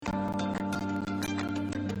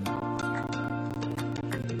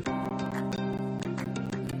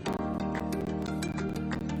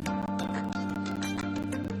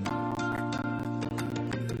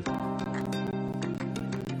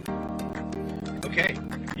Okay,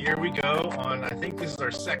 here we go on, I think this is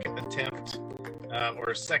our second attempt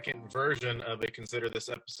or second version of a Consider This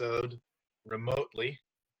episode remotely,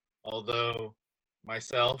 although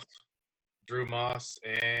myself, Drew Moss,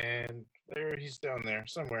 and there he's down there,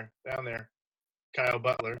 somewhere down there, Kyle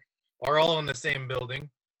Butler, are all in the same building,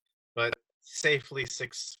 but safely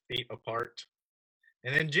 6 feet apart.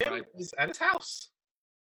 And then Jim is at his house,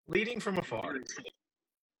 leading from afar.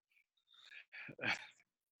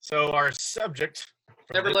 So our subject...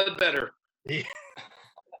 Never led better.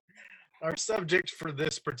 Our subject for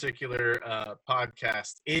this particular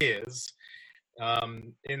podcast is,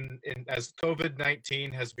 as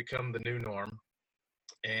COVID-19 has become the new norm,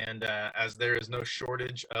 and as there is no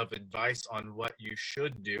shortage of advice on what you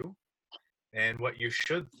should do, and what you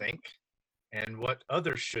should think, and what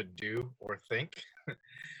others should do or think,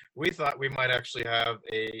 we thought we might actually have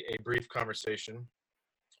a brief conversation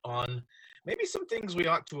on maybe some things we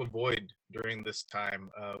ought to avoid during this time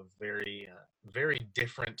of very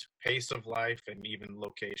different pace of life and even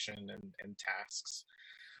location and tasks.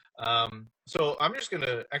 So I'm going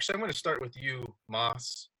to start with you,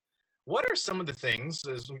 Moss. What are some of the things,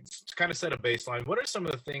 as we kind of set a baseline, what are some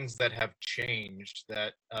of the things that have changed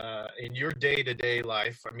that in your day-to-day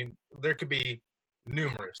life? I mean, there could be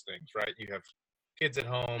numerous things, right? You have kids at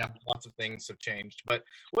home, Lots of things have changed. But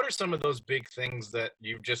what are some of those big things that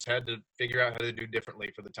you've just had to figure out how to do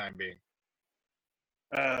differently for the time being?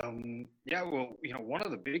 One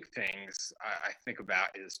of the big things I think about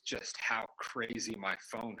is just how crazy my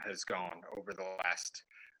phone has gone over the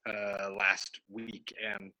last week,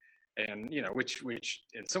 and which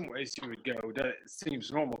in some ways you would go, that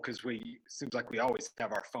seems normal because seems like we always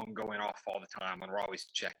have our phone going off all the time and we're always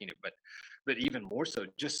checking it, but even more so,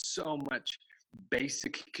 just so much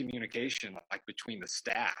basic communication like between the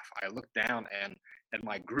staff. I look down and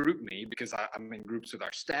my group me, because I'm in groups with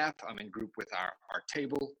our staff, I'm in group with our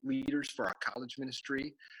table leaders for our college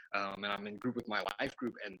ministry, and I'm in group with my life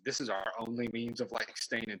group, and this is our only means of like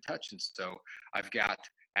staying in touch. And so I've got,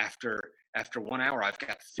 after 1 hour, I've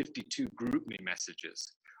got 52 group me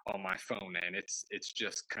messages on my phone, and it's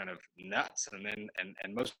just kind of nuts. And then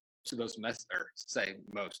and most of those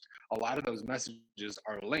a lot of those messages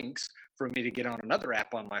are links for me to get on another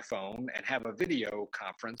app on my phone and have a video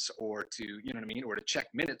conference, or to, or to check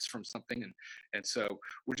minutes from something. And so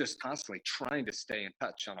we're just constantly trying to stay in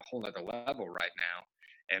touch on a whole nother level right now.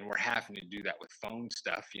 And we're having to do that with phone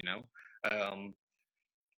stuff,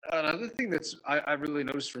 Another thing that's I really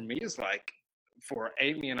noticed for me is like, for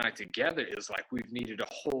Amy and I together, is like we've needed a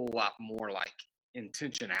whole lot more like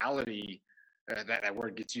intentionality. That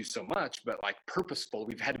word gets used so much, but like purposeful.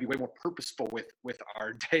 We've had to be way more purposeful with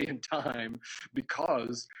our day and time,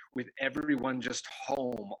 because with everyone just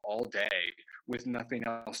home all day with nothing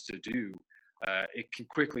else to do, it can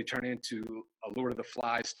quickly turn into a Lord of the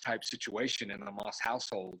Flies type situation in the Moss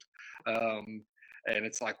household. And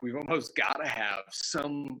it's like we've almost got to have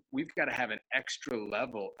an extra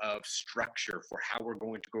level of structure for how we're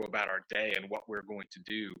going to go about our day and what we're going to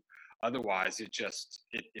do. Otherwise, it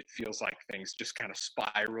feels like things just kind of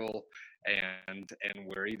spiral, and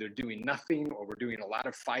we're either doing nothing or we're doing a lot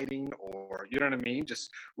of fighting, or, you know what I mean? Just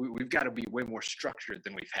we've got to be way more structured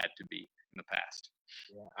than we've had to be in the past.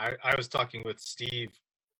 Yeah, I was talking with Steve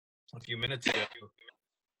a few minutes ago,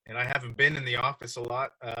 and I haven't been in the office a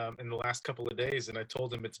lot in the last couple of days, and I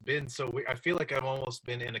told him it's been so weird. I feel like I've almost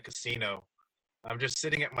been in a casino. I'm just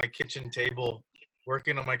sitting at my kitchen table,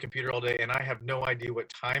 working on my computer all day, and I have no idea what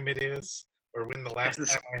time it is or when the last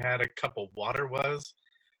time I had a cup of water was.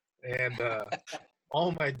 And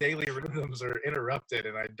all my daily rhythms are interrupted,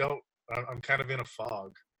 and I'm kind of in a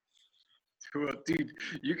fog. Well, dude,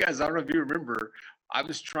 you guys, I don't know if you remember, I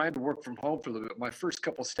was trying to work from home for a little bit. My first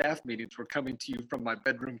couple staff meetings were coming to you from my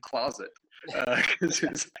bedroom closet, because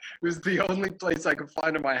it was the only place I could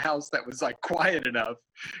find in my house that was like quiet enough.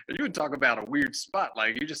 And you would talk about a weird spot.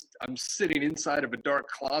 Like I'm sitting inside of a dark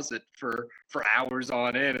closet for hours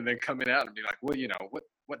on end, and then coming out and be like, well,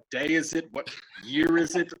 what day is it? What year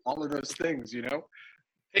is it? All of those things,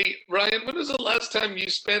 Hey, Ryan, when was the last time you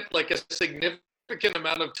spent like a significant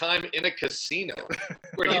amount of time in a casino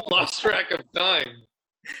where you lost track of time?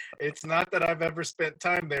 It's not that I've ever spent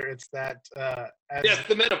time there. It's that yes,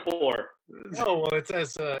 the metaphor. No, well, it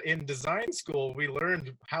says in design school we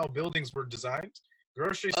learned how buildings were designed.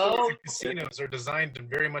 Grocery stores and casinos are designed in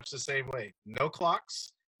very much the same way. No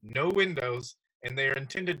clocks, no windows, and they are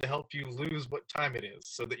intended to help you lose what time it is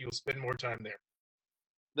so that you'll spend more time there.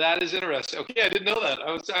 That is interesting. Okay, I didn't know that.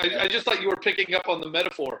 I just thought you were picking up on the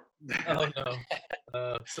metaphor. Oh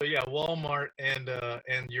no. So yeah, Walmart and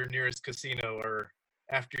your nearest casino are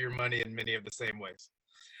after your money in many of the same ways.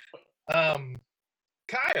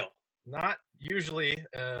 Kyle, not usually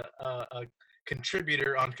a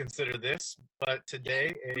contributor on Consider This, but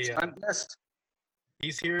today I'm blessed.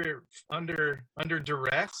 he's here under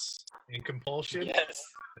duress and compulsion. Yes.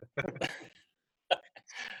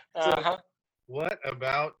 So what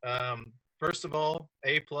about first of all,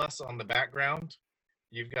 A+ on the background?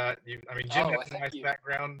 Jim Oh, has a thank nice you.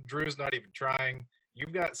 background. Drew's not even trying.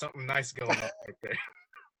 You've got something nice going on right there.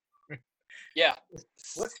 Yeah.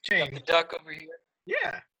 What's Got the changed? duck over here.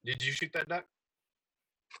 Yeah. Did you shoot that duck?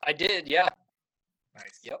 I did, yeah.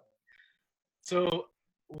 Nice. Yep. So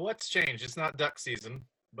what's changed? It's not duck season,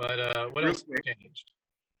 but what Real else quick. changed?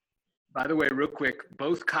 By the way, real quick,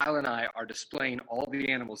 both Kyle and I are displaying all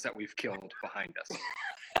the animals that we've killed behind us.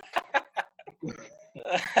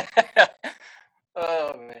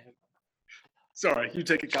 Oh man. Sorry, you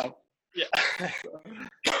take it, Kyle. Yeah.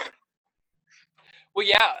 Well,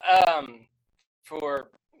 yeah. For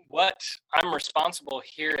what I'm responsible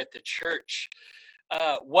here at the church,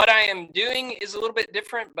 what I am doing is a little bit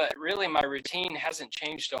different, but really my routine hasn't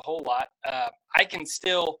changed a whole lot. I can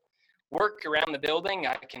still work around the building.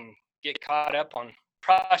 I can get caught up on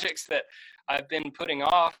projects that I've been putting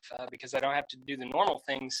off because I don't have to do the normal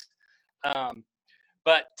things.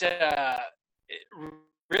 But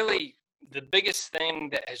really, the biggest thing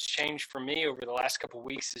that has changed for me over the last couple of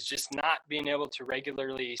weeks is just not being able to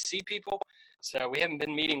regularly see people. So we haven't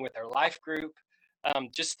been meeting with our life group.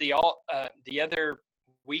 Just the other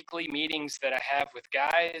weekly meetings that I have with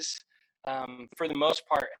guys, for the most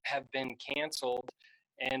part, have been canceled.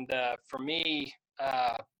 And for me,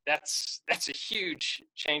 that's a huge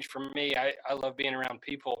change for me. I love being around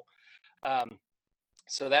people.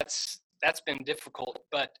 So that's been difficult.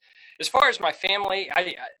 But as far as my family,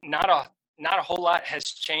 not a whole lot has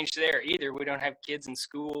changed there either. We don't have kids in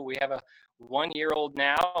school. We have a 1-year-old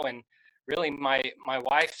now, and really my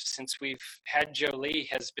wife, since we've had Jolie,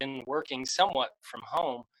 has been working somewhat from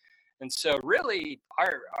home. And so really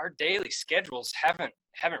our daily schedules haven't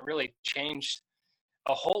really changed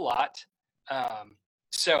a whole lot.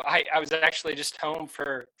 So I was actually just home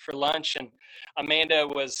for lunch, and Amanda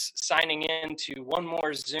was signing in to one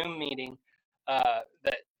more Zoom meeting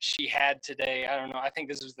that she had today. I don't know. I think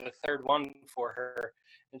this was the third one for her.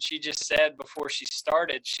 And she just said before she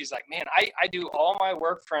started, she's like, man, I do all my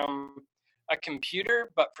work from a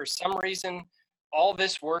computer, but for some reason, all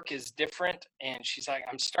this work is different. And she's like,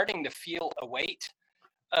 I'm starting to feel a weight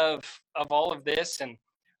of all of this. And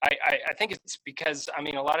I think it's because, I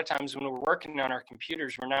mean, a lot of times when we're working on our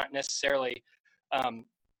computers, we're not necessarily,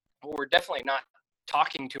 we're definitely not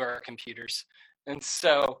talking to our computers. And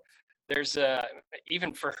so there's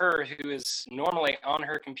even for her, who is normally on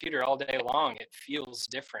her computer all day long, it feels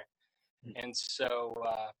different. And so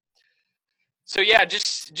yeah,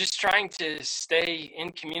 just trying to stay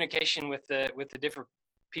in communication with the different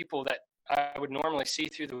people that I would normally see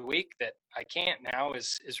through the week that I can't now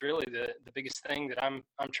is really the biggest thing that I'm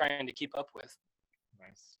trying to keep up with.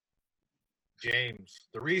 Nice. James,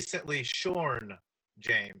 the recently shorn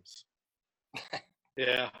James.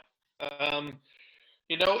 Yeah.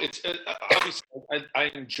 It's obviously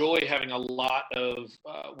I enjoy having a lot of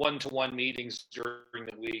one-to-one meetings during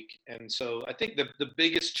the week. And so I think the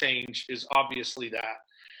biggest change is obviously that.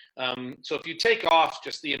 So if you take off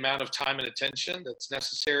just the amount of time and attention that's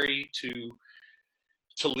necessary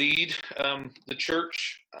to lead the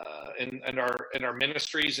church and our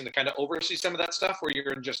ministries and to kind of oversee some of that stuff, where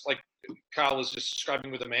you're in, just like Kyle was just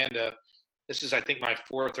describing with Amanda, this is, I think, my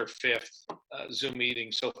 4th or 5th Zoom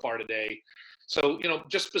meeting so far today. So,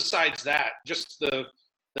 just besides that, just the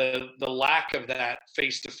lack of that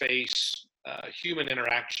face-to-face human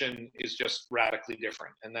interaction is just radically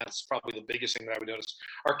different. And that's probably the biggest thing that I would notice.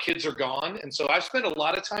 Our kids are gone. And so I've spent a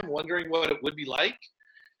lot of time wondering what it would be like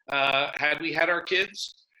had we had our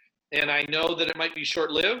kids. And I know that it might be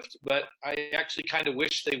short-lived, but I actually kind of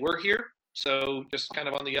wish they were here. So just kind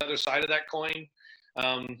of on the other side of that coin,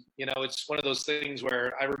 it's one of those things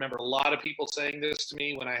where I remember a lot of people saying this to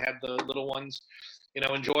me when I had the little ones,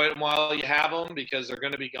 enjoy them while you have them because they're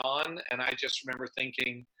going to be gone. And I just remember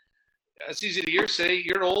thinking, it's easy to hear say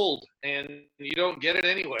you're old and you don't get it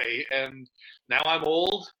anyway. And now I'm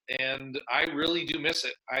old and I really do miss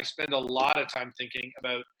it. I spend a lot of time thinking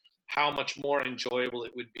about how much more enjoyable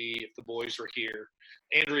it would be if the boys were here.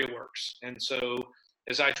 Andrea works. And so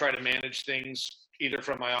as I try to manage things either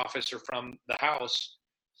from my office or from the house,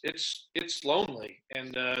 it's lonely.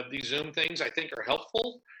 And these Zoom things I think are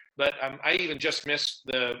helpful, but I even just miss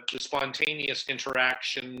the spontaneous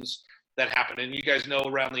interactions that happen. And you guys know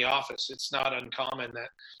around the office, it's not uncommon that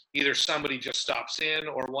either somebody just stops in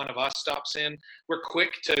or one of us stops in. We're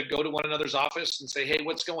quick to go to one another's office and say, hey,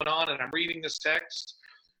 what's going on? And I'm reading this text.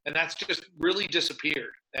 and that's just really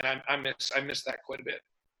disappeared. And I miss that quite a bit.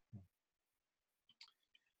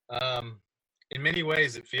 In many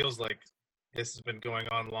ways, it feels like this has been going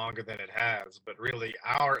on longer than it has, but really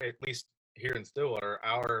at least here in Stillwater,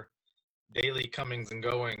 our daily comings and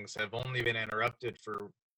goings have only been interrupted for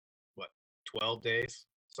 12 days,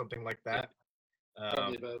 something like that.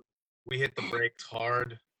 Probably about. We hit the brakes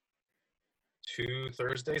hard 2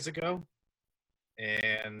 Thursdays ago,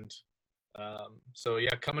 and so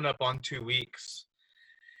yeah, coming up on 2 weeks.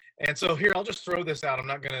 And so here, I'll just throw this out. I'm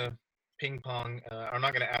not gonna ping pong. I'm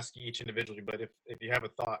not gonna ask you each individually, but if you have a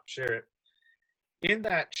thought, share it. In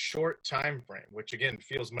that short time frame, which again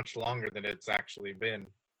feels much longer than it's actually been,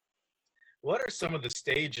 what are some of the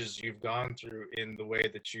stages you've gone through in the way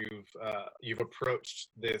that you've approached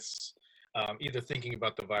this, either thinking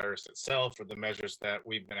about the virus itself or the measures that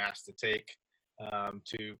we've been asked to take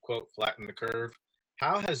to, quote, flatten the curve?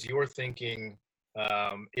 How has your thinking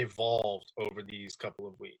evolved over these couple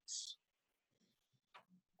of weeks?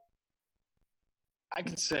 I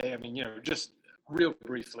can say, just real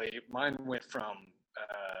briefly, mine went from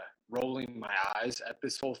rolling my eyes at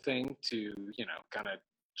this whole thing to, kind of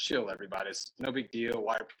chill, everybody. It's no big deal.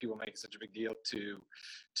 Why are people making such a big deal?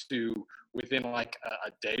 To within like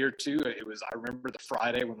a day or two, I remember the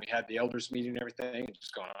Friday when we had the elders meeting and everything, and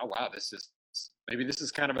just going, oh wow, maybe this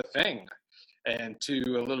is kind of a thing. And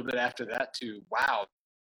to a little bit after that, to wow,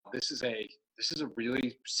 this is a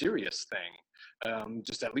really serious thing.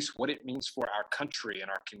 Just at least what it means for our country and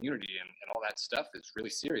our community and all that stuff is really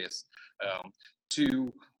serious.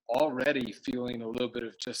 To already feeling a little bit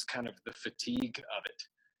of just kind of the fatigue of it.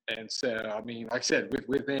 And so, like I said,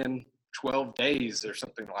 within 12 days or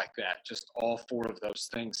something like that, just all 4 of those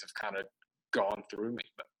things have kind of gone through me.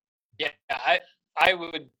 But yeah, I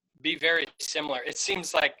would be very similar. It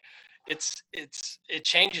seems like it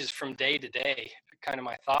changes from day to day, kind of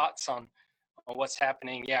my thoughts on what's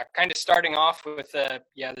happening. Yeah, kind of starting off with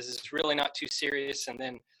this is really not too serious, and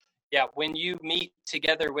then when you meet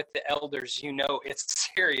together with the elders, it's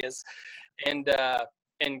serious.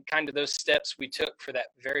 And kind of those steps we took for that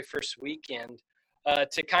very first weekend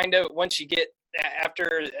to kind of, once you get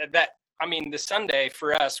after that, the Sunday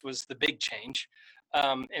for us was the big change.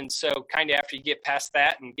 And so kind of after you get past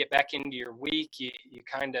that and get back into your week, you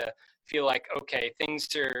kind of feel like, okay, things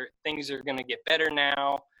are going to get better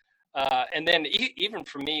now. And then even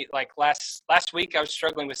for me, like last week, I was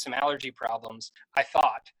struggling with some allergy problems, I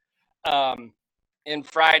thought. And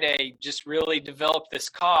Friday just really developed this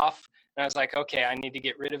cough. And I was like, okay, I need to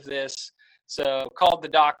get rid of this. So called the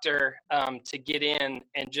doctor to get in,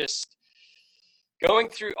 and just going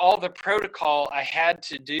through all the protocol I had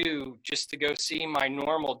to do just to go see my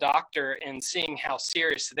normal doctor, and seeing how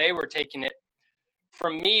serious they were taking it.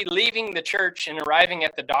 From me leaving the church and arriving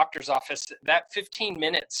at the doctor's office, that 15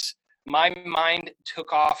 minutes, my mind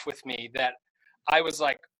took off with me, that I was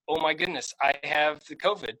like, oh my goodness, I have the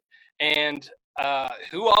COVID. And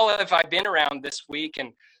who all have I been around this week?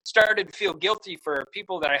 And started to feel guilty for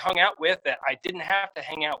people that I hung out with that I didn't have to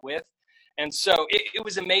hang out with. And so it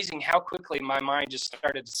was amazing how quickly my mind just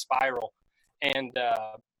started to spiral. And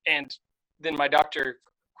then my doctor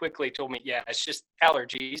quickly told me, it's just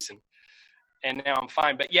allergies, and now I'm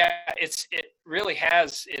fine. But it really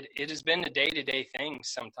has, it has been a day-to-day thing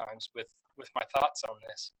sometimes with my thoughts on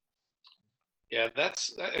this. Yeah,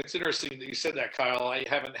 it's interesting that you said that, Kyle. I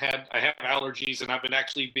have allergies, and I've been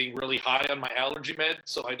actually being really high on my allergy med,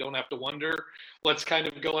 so I don't have to wonder what's kind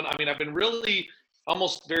of going. I've been really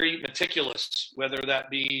almost very meticulous, whether that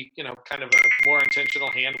be, kind of a more intentional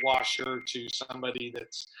hand washer to somebody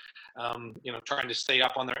that's, trying to stay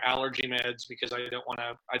up on their allergy meds, because I don't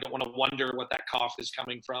want to wonder what that cough is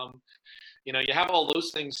coming from. You have all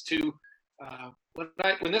those things too.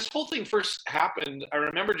 When this whole thing first happened, I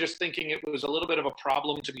remember just thinking it was a little bit of a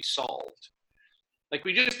problem to be solved. Like,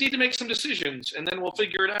 we just need to make some decisions, and then we'll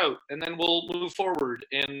figure it out, and then we'll move forward.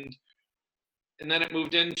 And then it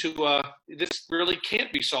moved into this really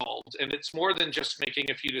can't be solved, and it's more than just making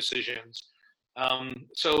a few decisions.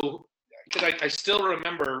 So, because I still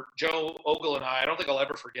remember Joe Ogle and I don't think I'll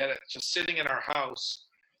ever forget it, just sitting in our house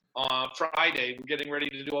on Friday, we're getting ready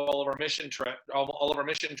to do all of our mission trip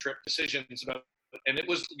decisions about, and it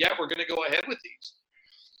was, we're going to go ahead with these.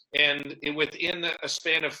 And within a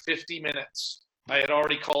span of 50 minutes, I had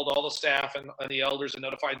already called all the staff and the elders and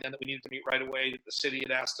notified them that we needed to meet right away, that the city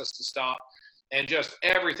had asked us to stop, and just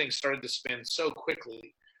everything started to spin so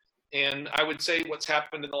quickly. And I would say what's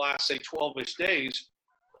happened in the last, say, 12-ish days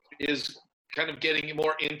is kind of getting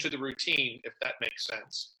more into the routine, if that makes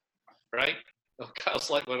sense, right? Oh, Kyle's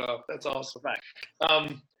light went off. That's awesome. Right.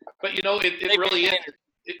 But it really is.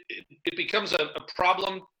 It becomes a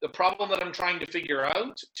problem, the problem that I'm trying to figure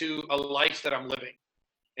out, to a life that I'm living.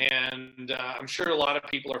 And I'm sure a lot of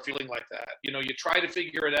people are feeling like that. You try to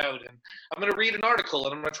figure it out, and I'm going to read an article,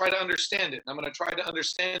 and I'm going to try to understand it, and I'm going to try to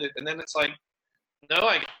understand it, and then it's like, no,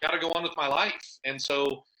 I got to go on with my life. And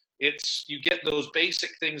so you get those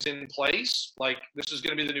basic things in place, like this is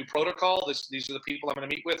going to be the new protocol. These are the people I'm going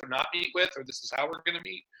to meet with or not meet with, or this is how we're going to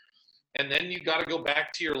meet. And then you got to go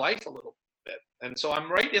back to your life a little bit. And so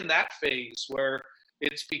I'm right in that phase where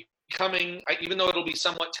it's becoming, even though it'll be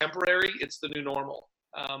somewhat temporary, it's the new normal.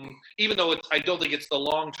 Even though I don't think it's the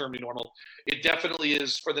long-term new normal, it definitely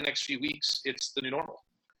is for the next few weeks. It's the new normal.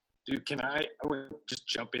 Dude, I would just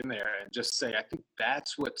jump in there and just say, I think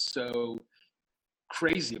that's what's so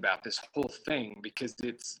crazy about this whole thing, because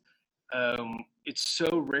it's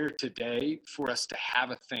so rare today for us to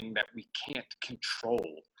have a thing that we can't control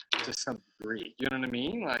to some degree. You know what I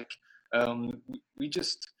mean? Like, we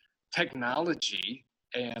just, technology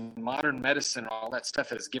and modern medicine, all that stuff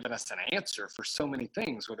has given us an answer for so many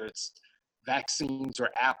things, whether it's vaccines or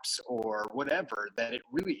apps or whatever, that it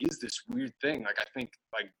really is this weird thing. Like, I think,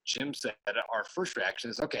 like Jim said, our first reaction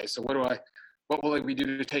is, okay, so what will we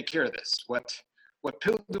do to take care of this? What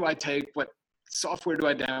pill do I take? What software do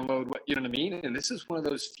I download? What, you know what I mean? And this is one of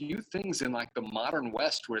those few things in like the modern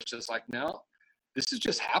West where it's just like, no, this is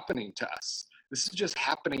just happening to us. This is just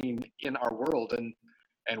happening in our world. And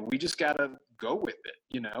we just got to go with it,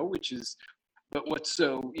 which is, but what's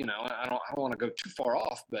so, I don't want to go too far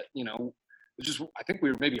off, but, I think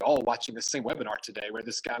we were maybe all watching the same webinar today where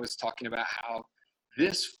this guy was talking about how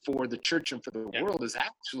this, for the church and for the world, is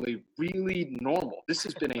actually really normal. This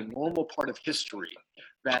has been a normal part of history,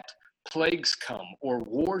 that plagues come or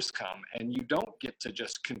wars come, and you don't get to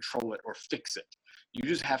just control it or fix it. You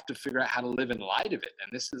just have to figure out how to live in light of it.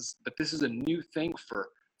 And this is a new thing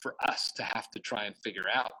for us to have to try and figure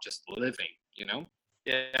out, just living,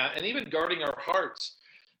 Yeah, and even guarding our hearts.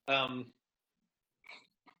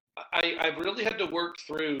 I've really had to work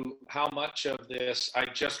through how much of this I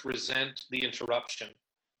just resent the interruption.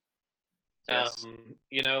 Yes.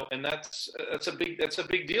 And that's a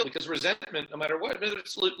big deal, because resentment, no matter what, whether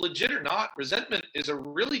it's legit or not, resentment is a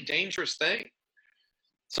really dangerous thing.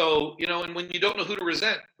 So, and when you don't know who to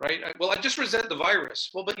resent, right? Well, I just resent the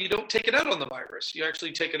virus. Well, but you don't take it out on the virus. You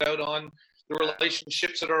actually take it out on the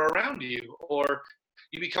relationships that are around you, or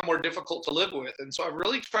you become more difficult to live with. And so I've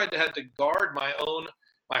really tried to have to guard my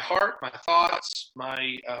heart, my thoughts,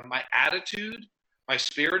 my attitude, my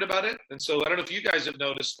spirit about it. And so I don't know if you guys have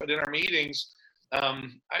noticed, but in our meetings,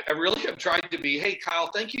 I really have tried to be, hey,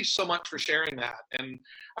 Kyle, thank you so much for sharing that. And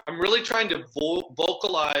I'm really trying to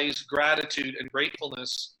vocalize gratitude and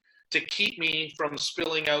gratefulness to keep me from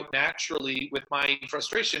spilling out naturally with my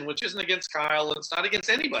frustration, which isn't against Kyle, and it's not against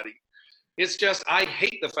anybody. It's just, I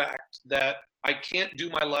hate the fact that I can't do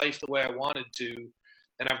my life the way I wanted to,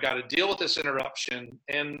 and I've got to deal with this interruption,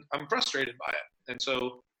 and I'm frustrated by it. And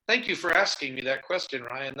so thank you for asking me that question,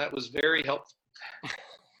 Ryan. That was very helpful.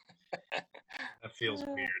 That feels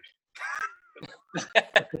weird.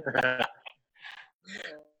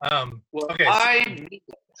 Well, okay. I need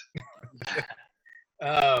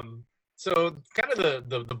So kind of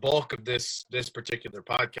the bulk of this particular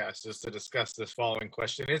podcast is to discuss this following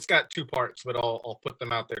question. It's got two parts, but I'll put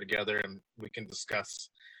them out there together, and we can discuss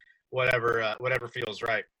whatever feels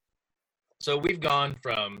right. So we've gone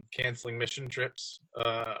from canceling mission trips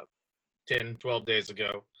 10, 12 days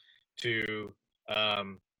ago to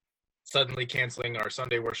suddenly canceling our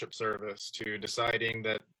Sunday worship service, to deciding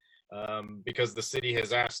that because the city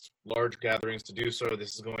has asked large gatherings to do so,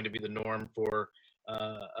 this is going to be the norm for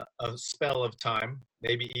a spell of time,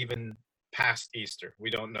 maybe even past Easter. We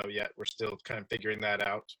don't know yet. We're still kind of figuring that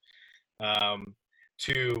out.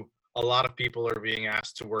 To a lot of people are being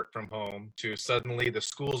asked to work from home, to suddenly the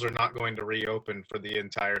schools are not going to reopen for the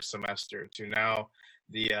entire semester, to now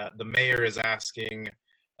the mayor is asking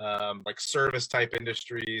like service type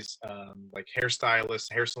industries, like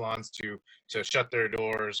hairstylists, hair salons to shut their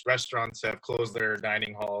doors. Restaurants have closed their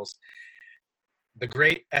dining halls. The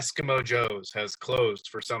great Eskimo Joe's has closed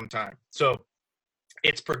for some time. So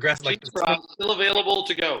it's progressed. Like still available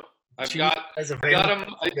to go. I've got them.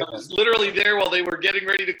 I was literally there while they were getting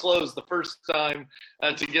ready to close the first time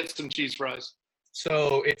to get some cheese fries.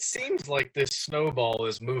 So it seems like this snowball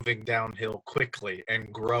is moving downhill quickly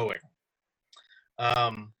and growing.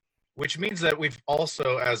 Which means that we've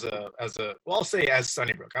also, as I'll say as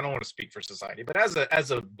Sunnybrook, I don't want to speak for society, but as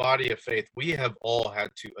a body of faith, we have all had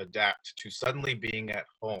to adapt to suddenly being at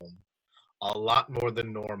home a lot more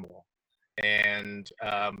than normal, and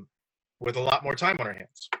with a lot more time on our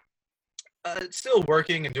hands. Still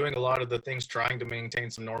working and doing a lot of the things, trying to maintain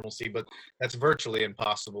some normalcy, but that's virtually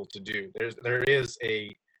impossible to do. There is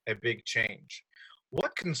a big change.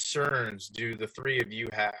 What concerns do the three of you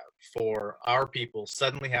have for our people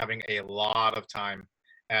suddenly having a lot of time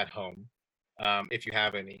at home, if you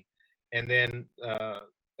have any? And then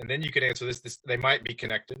you can answer this. They might be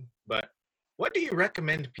connected, but what do you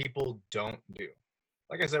recommend people don't do?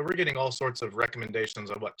 Like I said, we're getting all sorts of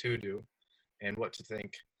recommendations on what to do and what to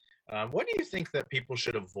think. What do you think that people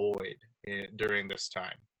should avoid during this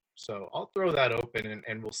time? So I'll throw that open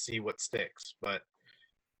and we'll see what sticks. But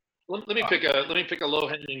let me pick a low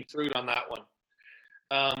hanging fruit on that one.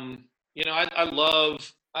 I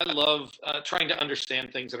love trying to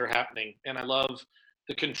understand things that are happening, and I love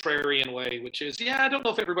the contrarian way, which is, I don't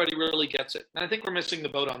know if everybody really gets it, and I think we're missing the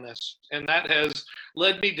boat on this, and that has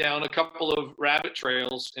led me down a couple of rabbit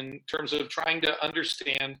trails in terms of trying to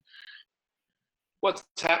understand what's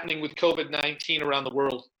happening with COVID-19 around the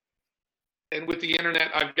world. And with the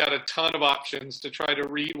internet, I've got a ton of options to try to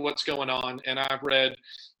read what's going on, and I've read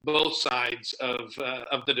both sides of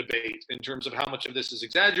the debate in terms of how much of this is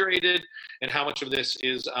exaggerated and how much of this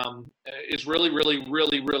is really, really,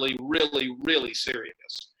 really, really, really, really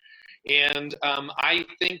serious. And I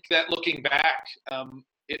think that looking back,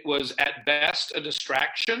 it was at best a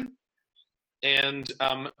distraction, and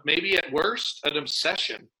maybe at worst an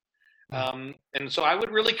obsession. And so I would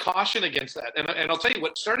really caution against that. And I'll tell you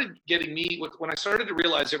what started getting me when I started to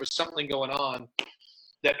realize there was something going on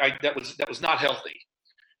that was not healthy,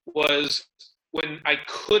 was when I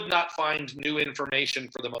could not find new information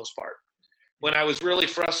for the most part. When I was really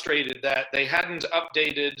frustrated that they hadn't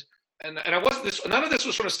updated, and I wasn't none of this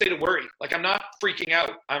was from a state of worry. Like, I'm not freaking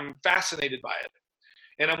out. I'm fascinated by it.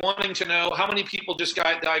 And I'm wanting to know how many people just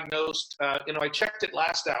got diagnosed. I checked it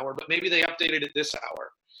last hour, but maybe they updated it this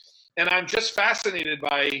hour. And I'm just fascinated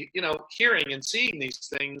by, hearing and seeing these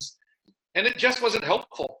things. And it just wasn't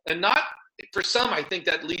helpful. And not for some, I think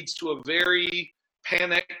that leads to a very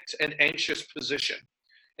panicked and anxious position.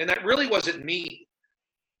 And that really wasn't me,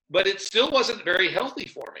 but it still wasn't very healthy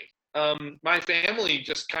for me. My family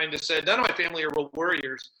just kind of said, none of my family are real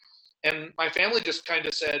worriers. And my family just kind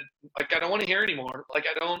of said, like, I don't want to hear anymore. Like,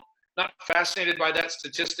 not fascinated by that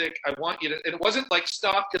statistic. I want you to, and it wasn't like,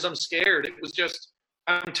 stop because I'm scared. It was just,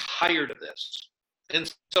 I'm tired of this.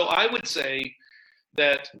 And so I would say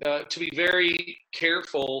that to be very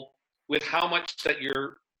careful with how much that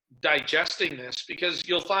you're digesting this, because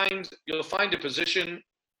you'll find a position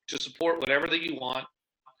to support whatever that you want,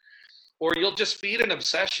 or you'll just feed an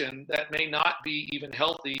obsession that may not be even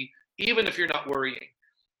healthy, even if you're not worrying.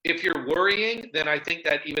 If you're worrying, then I think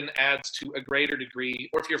that even adds to a greater degree,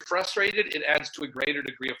 or if you're frustrated, it adds to a greater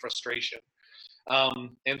degree of frustration.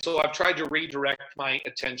 And so I've tried to redirect my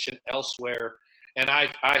attention elsewhere, and I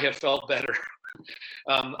have felt better.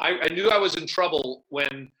 I knew I was in trouble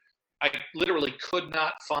when I literally could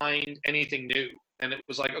not find anything new. And it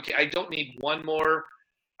was like, okay, I don't need one more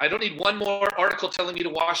article telling me to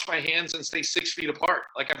wash my hands and stay 6 feet apart.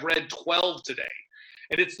 Like, I've read 12 today.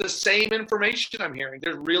 And it's the same information I'm hearing.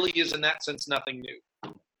 There really is, in that sense, nothing new.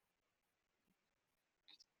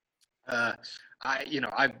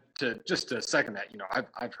 Just to second that,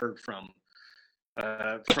 I've heard from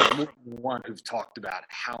one who've talked about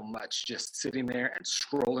how much just sitting there and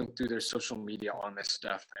scrolling through their social media on this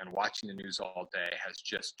stuff and watching the news all day has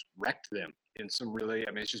just wrecked them in some really,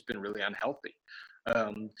 it's just been really unhealthy.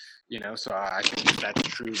 So I think that's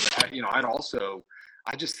true. But,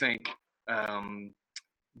 I just think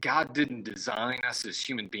God didn't design us as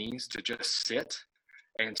human beings to just sit.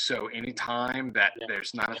 And so anytime that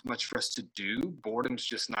there's not as much for us to do, boredom's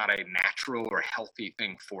just not a natural or healthy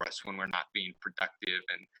thing for us when we're not being productive.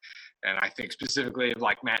 And I think specifically,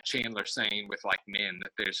 like Matt Chandler saying with like men,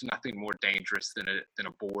 that there's nothing more dangerous than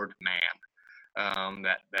a bored man.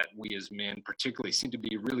 That we as men particularly seem to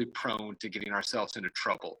be really prone to getting ourselves into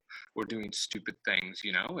trouble or doing stupid things,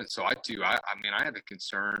 And so I have a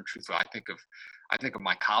concern, truthfully. I think of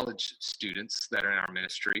my college students that are in our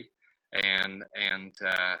ministry. And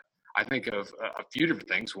I think of a few different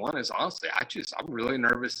things. One is, honestly, I'm really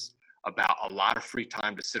nervous about a lot of free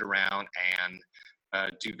time to sit around and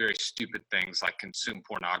do very stupid things like consume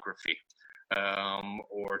pornography,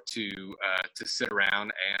 or to sit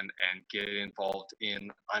around and get involved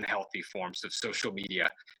in unhealthy forms of social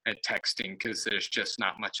media and texting, because there's just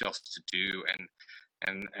not much else to do.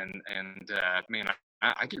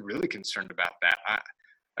 I get really concerned about that.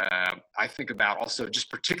 I think about also, just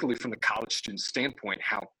particularly from the college student standpoint,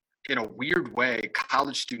 how in a weird way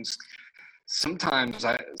college students sometimes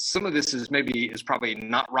some of this is probably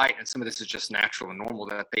not right, and some of this is just natural and normal,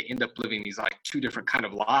 that they end up living these like two different kind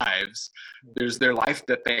of lives. There's their life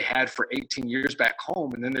that they had for 18 years back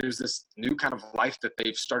home, and then there's this new kind of life that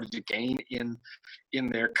they've started to gain in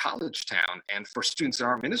their college town. And for students in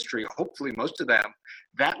our ministry, hopefully most of them,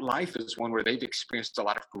 that life is one where they've experienced a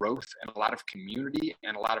lot of growth and a lot of community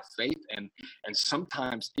and a lot of faith, and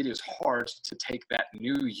sometimes it is hard to take that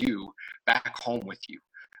new you back home with you,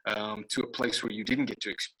 to a place where you didn't get to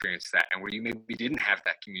experience that, and where you maybe didn't have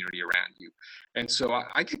that community around you. And so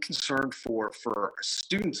I get concerned for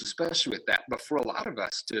students, especially with that, but for a lot of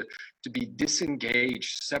us to be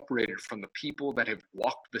disengaged, separated from the people that have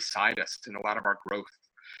walked beside us in a lot of our growth.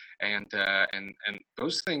 And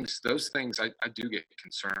those things I do get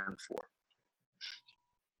concerned for.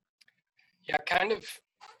 Yeah, kind of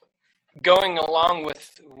going along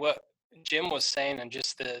with what Jim was saying, and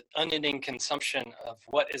just the unending consumption of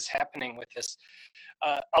what is happening with this.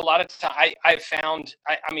 A lot of time I've found,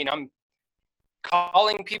 I mean, I'm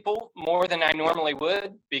calling people more than I normally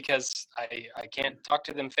would, because I can't talk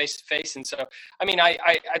to them face to face. And so, I mean,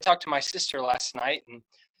 I talked to my sister last night, and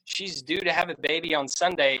she's due to have a baby on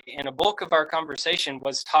Sunday, and a bulk of our conversation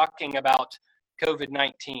was talking about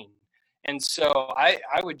COVID-19. And so I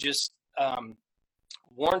would just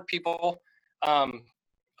warn people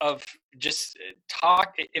of just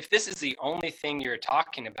talk. If this is the only thing you're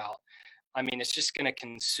talking about, I mean, it's just going to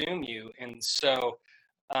consume you. And so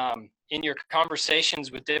in your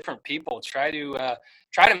conversations with different people, try to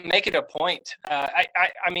make it a point.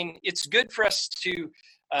 I mean, it's good for us to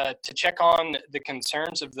check on the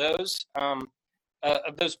concerns of those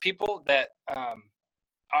people that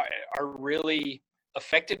are really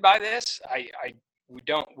affected by this.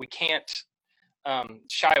 We can't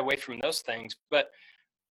shy away from those things, but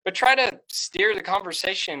try to steer the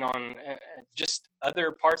conversation on just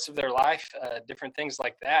other parts of their life, different things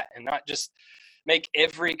like that, and not just make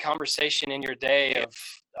every conversation in your day of,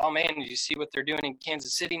 oh man, did you see what they're doing in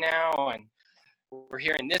Kansas City now? And we're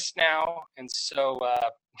hearing this now. And so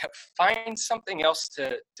find something else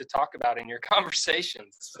to talk about in your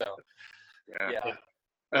conversations. So, yeah.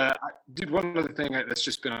 Dude, one other thing that's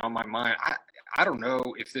just been on my mind. I don't know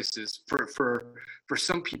if this is for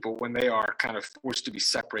some people, when they are kind of forced to be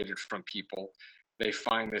separated from people, they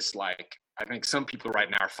find this, like, I think some people right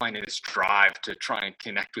now are finding this drive to try and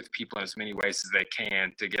connect with people in as many ways as they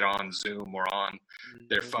can, to get on Zoom or on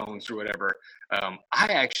their phones or whatever. I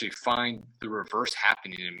actually find the reverse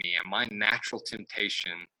happening to me, and my natural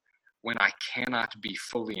temptation when I cannot be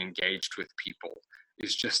fully engaged with people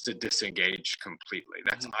is just to disengage completely.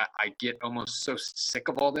 That's I get almost so sick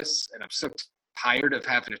of all this, and I'm so tired of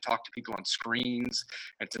having to talk to people on screens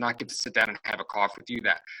and to not get to sit down and have a coffee with you,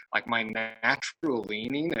 that like my natural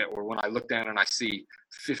leaning, or when I look down and I see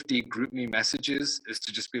 50 group me messages, is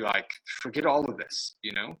to just be like, forget all of this,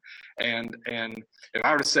 you know? And if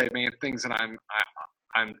I were to say, man, things that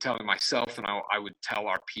I'm telling myself, and I would tell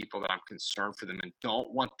our people that I'm concerned for them and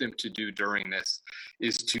don't want them to do during this,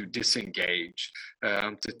 is to disengage,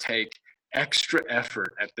 to take extra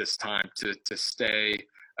effort at this time to stay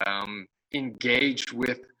engaged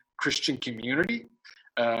with Christian community,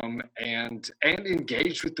 and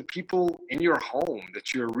engaged with the people in your home,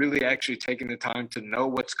 that you're really actually taking the time to know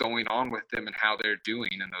what's going on with them and how they're doing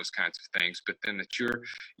and those kinds of things. But then that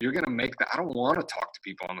you're going to make that. I don't want to talk to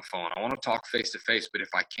people on the phone. I want to talk face to face, but if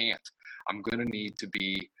I can't, I'm going to need to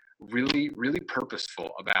be really, really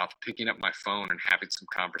purposeful about picking up my phone and having some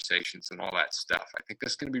conversations and all that stuff. I think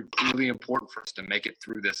that's going to be really important for us to make it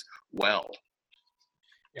through this well.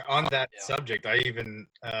 Yeah, on that subject, I even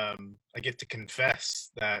I get to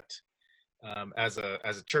confess that as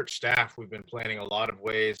a church staff, we've been planning a lot of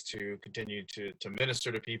ways to continue to minister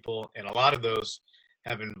to people, and a lot of those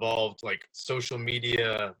have involved like social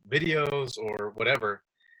media videos or whatever.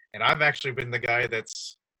 And I've actually been the guy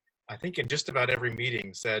that's, I think, in just about every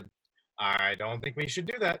meeting said, I don't think we should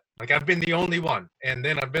do that. Like, I've been the only one, and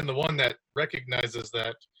then I've been the one that recognizes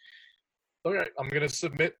that, all right, I'm going to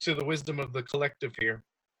submit to the wisdom of the collective here.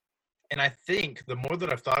 And I think the more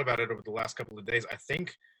that I've thought about it over the last couple of days, I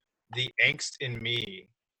think the angst in me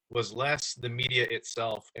was less the media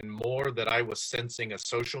itself and more that I was sensing a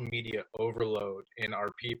social media overload in our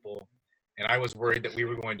people. And I was worried that we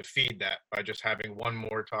were going to feed that by just having one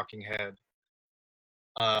more talking head.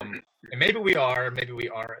 And maybe we are, maybe we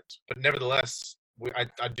aren't. But nevertheless,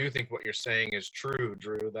 I do think what you're saying is true,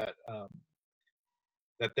 Drew, that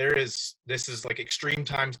this is like extreme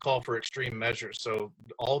times call for extreme measures. So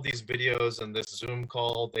all these videos and this Zoom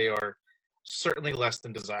call, they are certainly less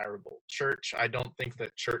than desirable. Church, I don't think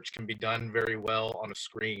that church can be done very well on a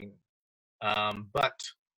screen. But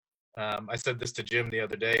I said this to Jim the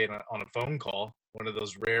other day on a phone call, one of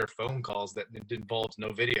those rare phone calls that involves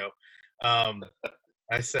no video.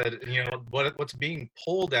 I said, what's being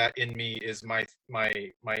pulled at in me is my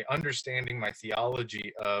understanding, my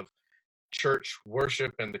theology of church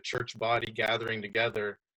worship and the church body gathering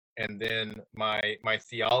together, and then my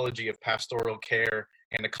theology of pastoral care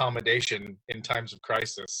and accommodation in times of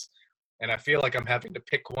crisis. And I feel like I'm having to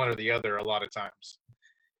pick one or the other a lot of times.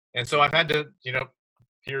 And so I've had to,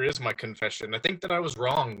 here is my confession. I think that I was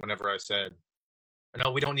wrong whenever I said,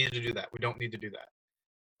 no, we don't need to do that. We don't need to do that.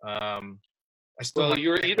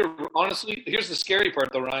 You're either, honestly, here's the scary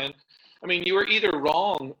part though, Ryan. I mean, you were either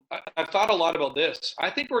wrong. I've thought a lot about this. I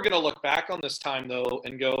think we're going to look back on this time though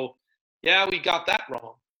and go, yeah, we got that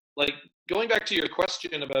wrong. Like going back to your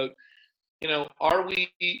question about, are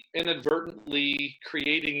we inadvertently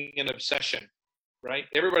creating an obsession, right?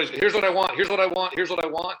 Everybody's, here's what I want, here's what I want, here's what I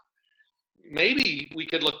want. Maybe we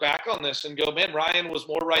could look back on this and go, man, Ryan was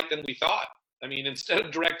more right than we thought. I mean, instead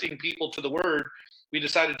of directing people to the word, we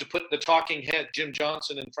decided to put the talking head, Jim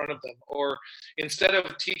Johnson, in front of them. Or instead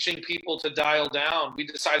of teaching people to dial down, we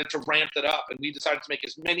decided to ramp it up, and we decided to make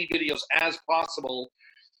as many videos as possible.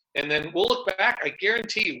 And then we'll look back. I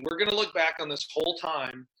guarantee we're going to look back on this whole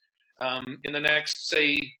time in the next,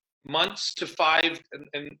 say, months to 5.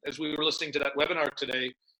 And as we were listening to that webinar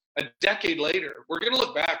today, a decade later, we're going to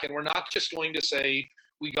look back, and we're not just going to say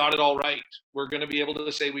we got it all right. We're going to be able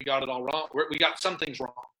to say we got it all wrong. We got some things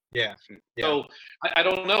wrong. Yeah. So I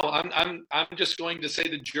don't know. I'm just going to say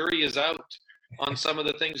the jury is out on some of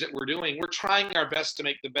the things that we're doing. We're trying our best to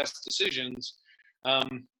make the best decisions.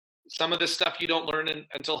 Some of this stuff you don't learn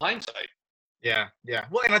until hindsight. Yeah.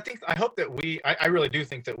 Well, and I hope that I really do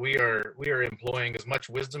think that we are employing as much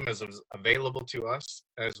wisdom as is available to us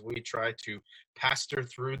as we try to pastor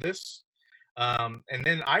through this. And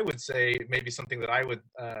then I would say maybe something that I would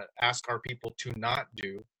ask our people to not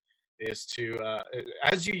do is to,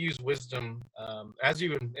 as you use wisdom, as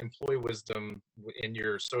you employ wisdom in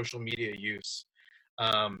your social media use,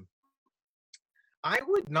 I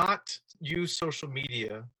would not use social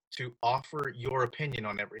media to offer your opinion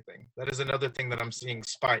on everything. That is another thing that I'm seeing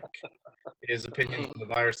spike, is opinions on the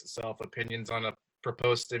virus itself, opinions on a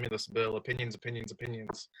proposed stimulus bill, opinions.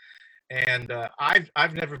 And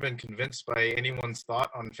I've never been convinced by anyone's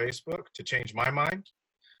thought on Facebook to change my mind.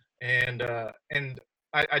 And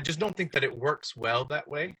I just don't think that it works well that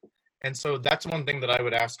way. And so that's one thing that I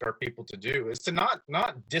would ask our people to do, is to not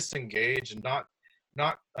disengage and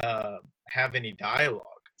not have any dialogue.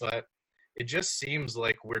 But it just seems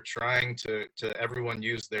like we're trying to everyone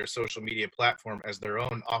use their social media platform as their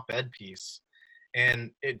own op-ed piece.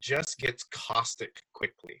 And it just gets caustic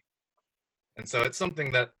quickly. And so it's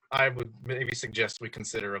something that I would maybe suggest we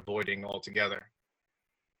consider avoiding altogether.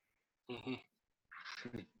 Mm-hmm.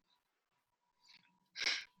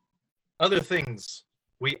 Other things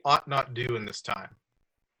we ought not do in this time.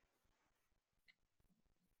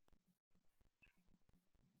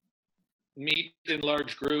 Meet in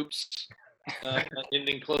large groups, in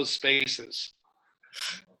enclosed spaces.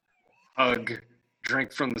 Hug,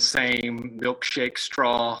 drink from the same milkshake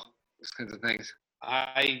straw, those kinds of things.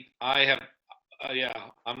 I have,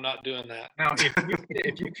 I'm not doing that. Now,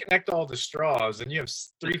 if you connect all the straws and you have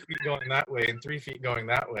 3 feet going that way and 3 feet going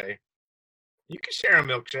that way, you can share a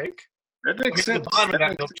milkshake. That makes sense. The bottom of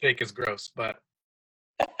that milkshake is gross, but.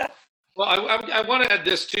 Well, I want to add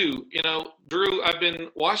this too. Drew, I've been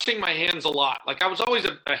washing my hands a lot. Like I was always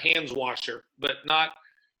a hands washer, but not,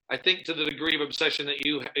 I think, to the degree of obsession that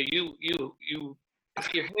your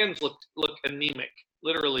hands look anemic.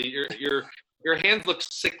 Literally, your hands look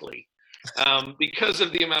sickly because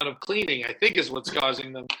of the amount of cleaning, I think, is what's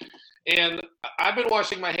causing them. And I've been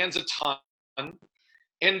washing my hands a ton,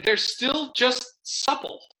 and they're still just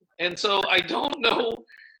supple. And so I don't know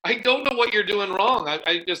what you're doing wrong.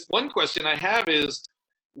 I just, one question I have is,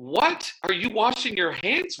 what are you washing your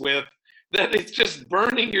hands with that it's just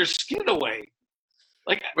burning your skin away?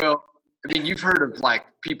 Like, well, I mean, you've heard of like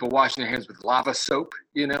people washing their hands with lava soap,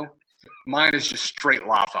 Mine is just straight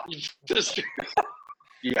lava.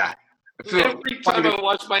 Yeah. Every time I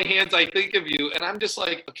wash my hands, I think of you, and I'm just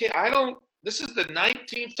like, okay, this is the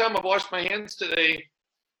 19th time I've washed my hands today,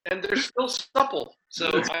 and they're still supple.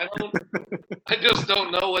 So I just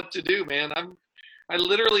don't know what to do, man. I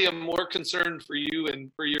literally am more concerned for you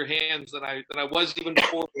and for your hands than I was even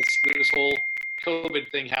before this whole COVID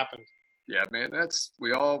thing happened. Yeah, man,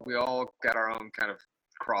 we all got our own kind of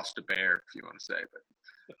cross to bear, if you want to say.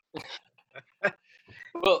 But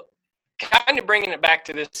well, kind of bringing it back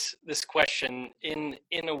to this question in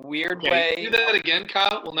a weird way. Do that again,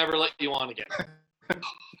 Kyle. We'll never let you on again.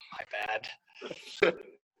 My bad.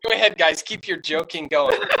 Go ahead, guys. Keep your joking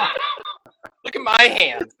going. Look at my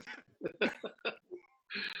hand.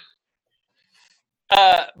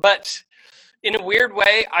 But in a weird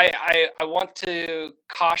way, I want to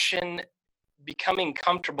caution becoming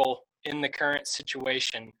comfortable in the current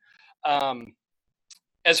situation.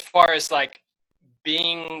 As far as like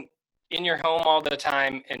being in your home all the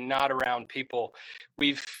time and not around people,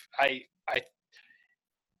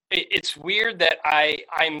 it's weird that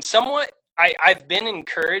I've been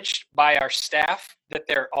encouraged by our staff that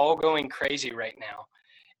they're all going crazy right now.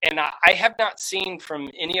 And I have not seen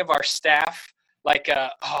from any of our staff like,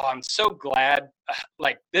 oh, I'm so glad,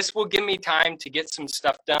 like this will give me time to get some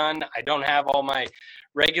stuff done. I don't have all my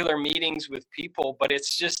regular meetings with people, but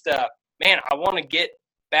it's just, man, I want to get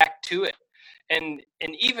back to it. And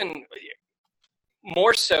even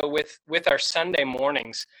more so with our Sunday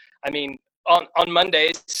mornings. I mean, on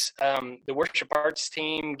Mondays, the worship arts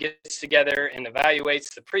team gets together and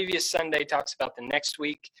evaluates the previous Sunday, talks about the next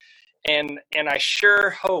week. And I sure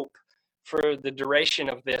hope for the duration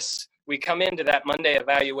of this, we come into that Monday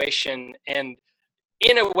evaluation and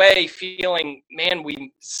in a way feeling, man,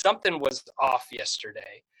 something was off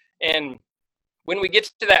yesterday. And when we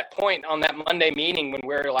get to that point on that Monday meeting, when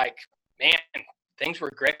we're like, man, things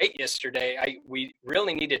were great yesterday, we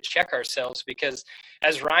really need to check ourselves, because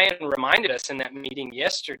as Ryan reminded us in that meeting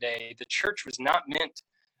yesterday, the church was not meant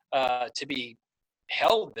to be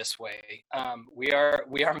held this way. We are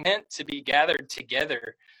meant to be gathered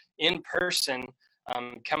together in person,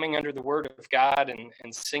 coming under the word of God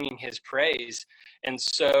and singing his praise. And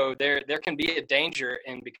so there can be a danger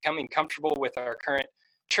in becoming comfortable with our current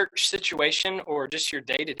church situation or just your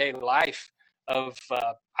day-to-day life of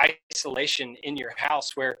isolation in your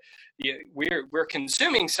house, where we're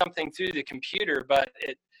consuming something through the computer, but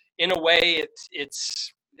in a way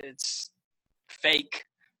it's fake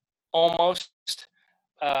almost.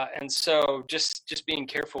 And so just being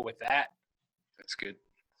careful with that. That's good.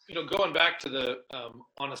 You know, going back to the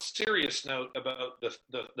on a serious note about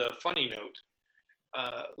the funny note.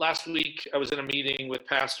 Last week I was in a meeting with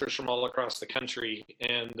pastors from all across the country,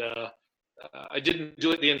 and I didn't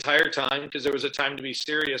do it the entire time because there was a time to be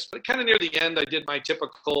serious, but kind of near the end I did my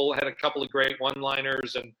typical, had a couple of great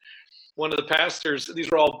one-liners, and one of the pastors, these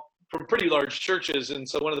were all from pretty large churches, and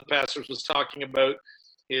so one of the pastors was talking about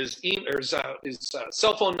his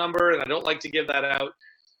cell phone number, and I don't like to give that out.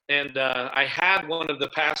 And I had one of the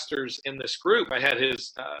pastors in this group, I had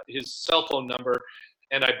his cell phone number,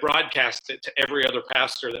 and I broadcast it to every other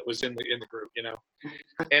pastor that was in the group, you know.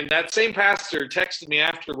 And that same pastor texted me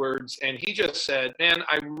afterwards, and he just said, man,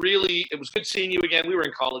 it was good seeing you again. We were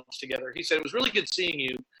in college together. He said, it was really good seeing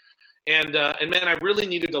you. And man, I really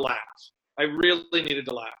needed to laugh. I really needed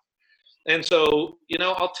to laugh. And so, you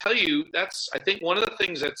know, I'll tell you, I think one of the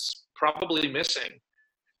things that's probably missing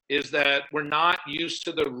is that we're not used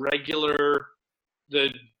to the regular,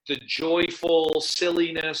 the joyful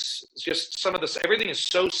silliness. It's just some of this, everything is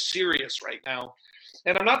so serious right now.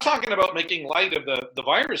 And I'm not talking about making light of the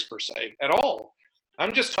virus per se at all.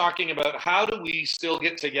 I'm just talking about how do we still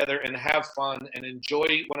get together and have fun and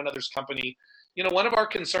enjoy one another's company. You know, one of our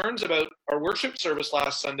concerns about our worship service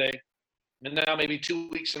last Sunday, and now maybe 2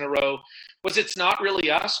 weeks in a row, was it's not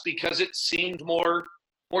really us because it seemed more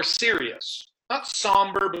serious. Not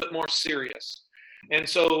somber, but more serious. And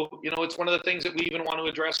so, you know, it's one of the things that we even want to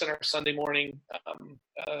address in our Sunday morning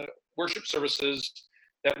worship services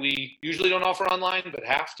that we usually don't offer online, but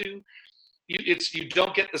have to. You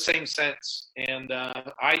don't get the same sense. And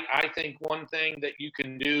I think one thing that you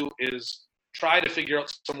can do is try to figure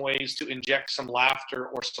out some ways to inject some laughter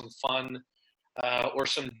or some fun or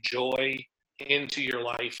some joy into your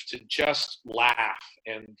life, to just laugh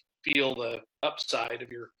and feel the upside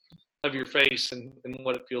of your face and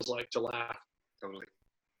what it feels like to laugh. Totally.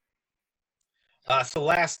 So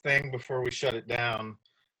last thing before we shut it down,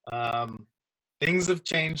 things have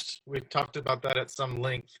changed. We've talked about that at some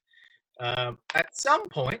length. At some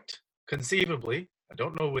point, conceivably, I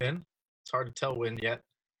don't know when, it's hard to tell when yet,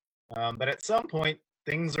 but at some point,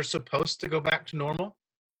 things are supposed to go back to normal.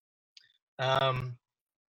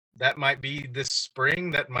 That might be this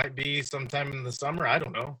spring, that might be sometime in the summer, I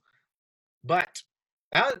don't know. But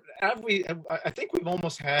I think we've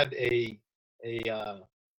almost had a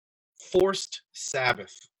forced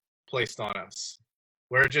Sabbath placed on us,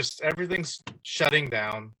 where just everything's shutting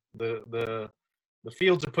down. The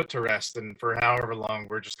fields are put to rest, and for however long,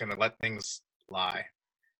 we're just going to let things lie.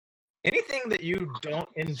 Anything that you don't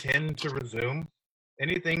intend to resume,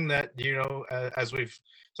 anything that, you know, as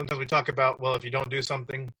sometimes we talk about, well, if you don't do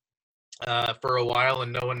something for a while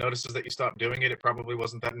and no one notices that you stopped doing it, it probably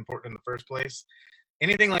wasn't that important in the first place.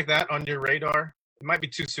 Anything like that on your radar It might be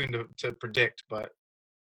too soon to predict, but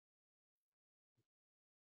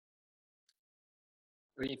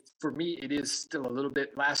I mean, for me, it is still a little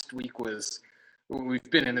bit. Last week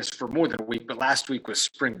we've been in this for more than a week, but last week was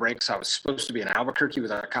spring break. So I was supposed to be in Albuquerque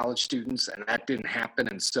with our college students, and that didn't happen.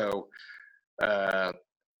 And so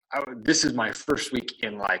this is my first week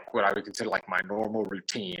in like what I would consider like my normal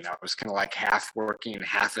routine. I was kind of like half working,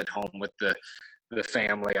 half at home with the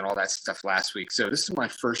family and all that stuff last week. So this is my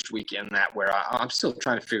first week in that where I'm still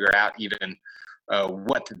trying to figure out even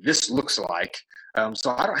what this looks like.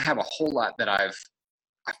 So I don't have a whole lot that I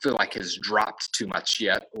feel like has dropped too much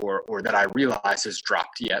yet, or that I realize has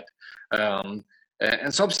dropped yet. And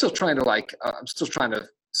so I'm still trying to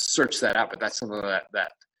search that out, but that's something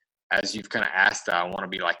that as you've kind of asked, I want to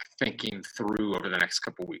be like thinking through over the next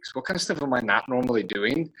couple of weeks. What kind of stuff am I not normally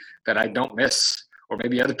doing that I don't miss, or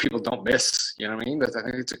maybe other people don't miss? You know what I mean? I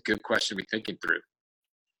think it's a good question to be thinking through.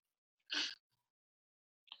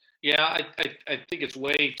 Yeah, I think it's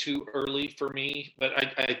way too early for me, but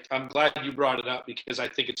I'm glad you brought it up because I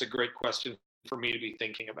think it's a great question for me to be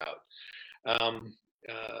thinking about.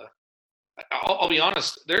 I'll be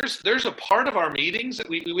honest. There's a part of our meetings that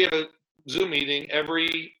we have a Zoom meeting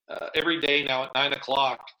every day now at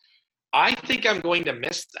 9:00. I think I'm going to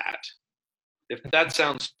miss that. If that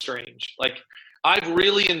sounds strange, like I've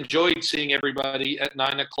really enjoyed seeing everybody at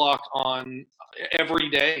 9:00 on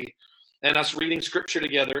every day, and us reading scripture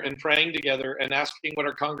together and praying together and asking what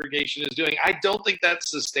our congregation is doing. I don't think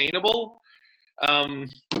that's sustainable. I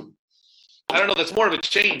don't know. That's more of a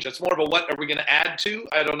change. That's more of a what are we going to add to?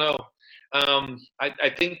 I don't know.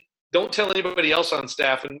 I think don't tell anybody else on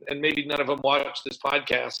staff, and maybe none of them watch this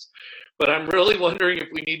podcast, but I'm really wondering if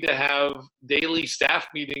we need to have daily staff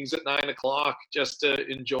meetings at 9:00 just to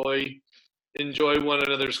enjoy one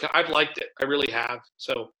another's. I've liked it. I really have.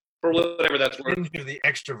 So for whatever that's worth. Into the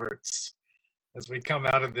extroverts as we come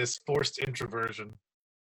out of this forced introversion.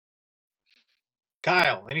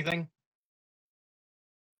 Kyle, anything?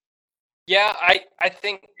 Yeah, I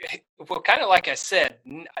think, well, kind of like I said,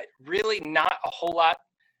 really not a whole lot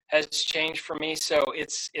has changed for me. So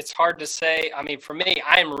it's hard to say. I mean, for me,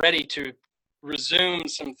 I am ready to resume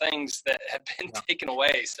some things that have been taken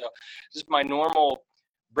away. So just my normal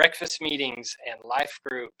breakfast meetings and life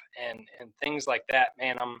group and things like that,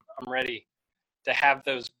 man, I'm ready to have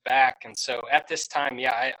those back. And so at this time,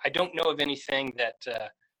 yeah, I don't know of anything that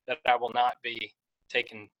I will not be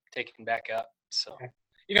taking back up. So,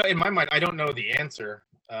 you know, in my mind, I don't know the answer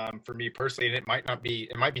for me personally, and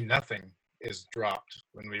it might be nothing is dropped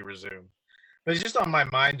when we resume. But it's just on my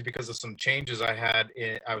mind because of some changes I had.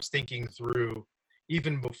 I was thinking through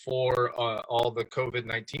even before all the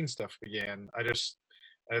COVID-19 stuff began.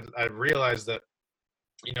 I realized that,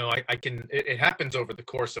 you know, it happens over the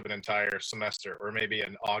course of an entire semester, or maybe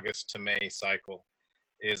an August to May cycle,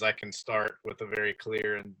 is I can start with a very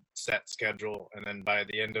clear and set schedule. And then by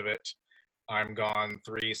the end of it, I'm gone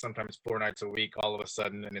 3, sometimes 4 nights a week all of a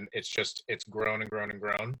sudden. And it's grown and grown and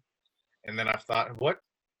grown. And then I've thought,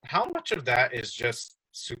 how much of that is just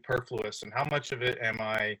superfluous, and how much of it am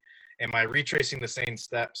I retracing the same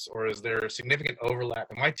steps, or is there a significant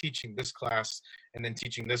overlap? Am I teaching this class and then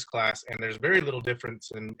teaching this class, and there's very little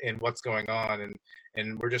difference in what's going on,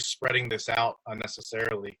 and we're just spreading this out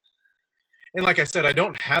unnecessarily? And like I said, I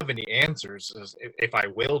don't have any answers if I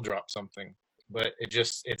will drop something, but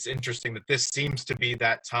it's interesting that this seems to be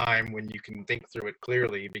that time when you can think through it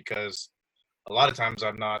clearly, because a lot of times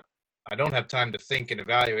I don't have time to think and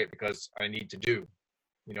evaluate because I need to do,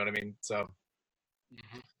 you know what I mean? So,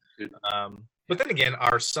 but then again,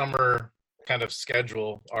 our summer kind of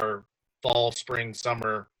schedule, our fall, spring,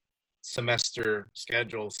 summer semester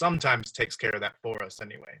schedule sometimes takes care of that for us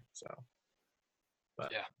anyway. So,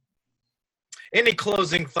 but yeah. Any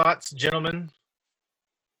closing thoughts, gentlemen?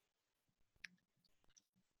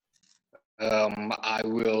 I'm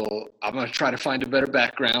going to try to find a better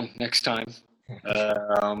background next time.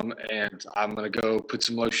 And I'm going to go put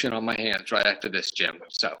some lotion on my hands right after this, Jim.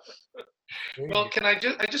 So. Well, I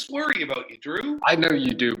just worry about you, Drew. I know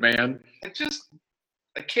you do, man.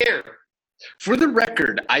 I care. For the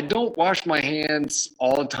record, I don't wash my hands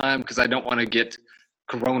all the time because I don't want to get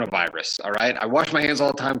coronavirus, all right? I wash my hands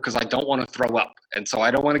all the time because I don't want to throw up, and so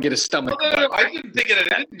I don't want to get a stomach bug. No, I didn't think it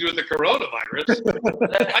had anything to do with the coronavirus.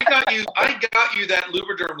 I got you that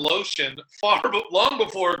Lubriderm lotion long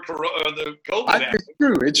before the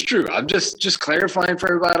COVID. It's true. I'm just clarifying for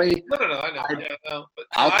everybody. No, I know.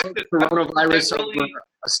 I'll take coronavirus over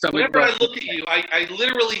a stomach whenever bug. I look at you, I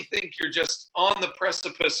literally think you're just on the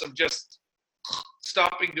precipice of just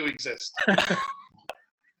stopping to exist.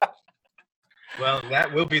 Well,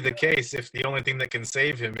 that will be the case if the only thing that can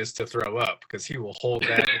save him is to throw up, because he will hold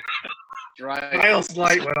that. Right. Miles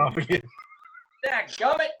light went off again.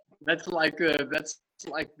 Dadgummit. That's like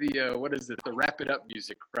the what is it? The wrap it up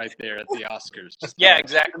music right there at the Oscars. Just Yeah,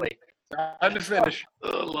 exactly. time to finish.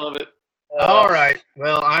 Oh, love it. All right.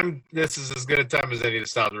 Well, this is as good a time as any to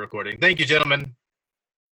stop the recording. Thank you, gentlemen.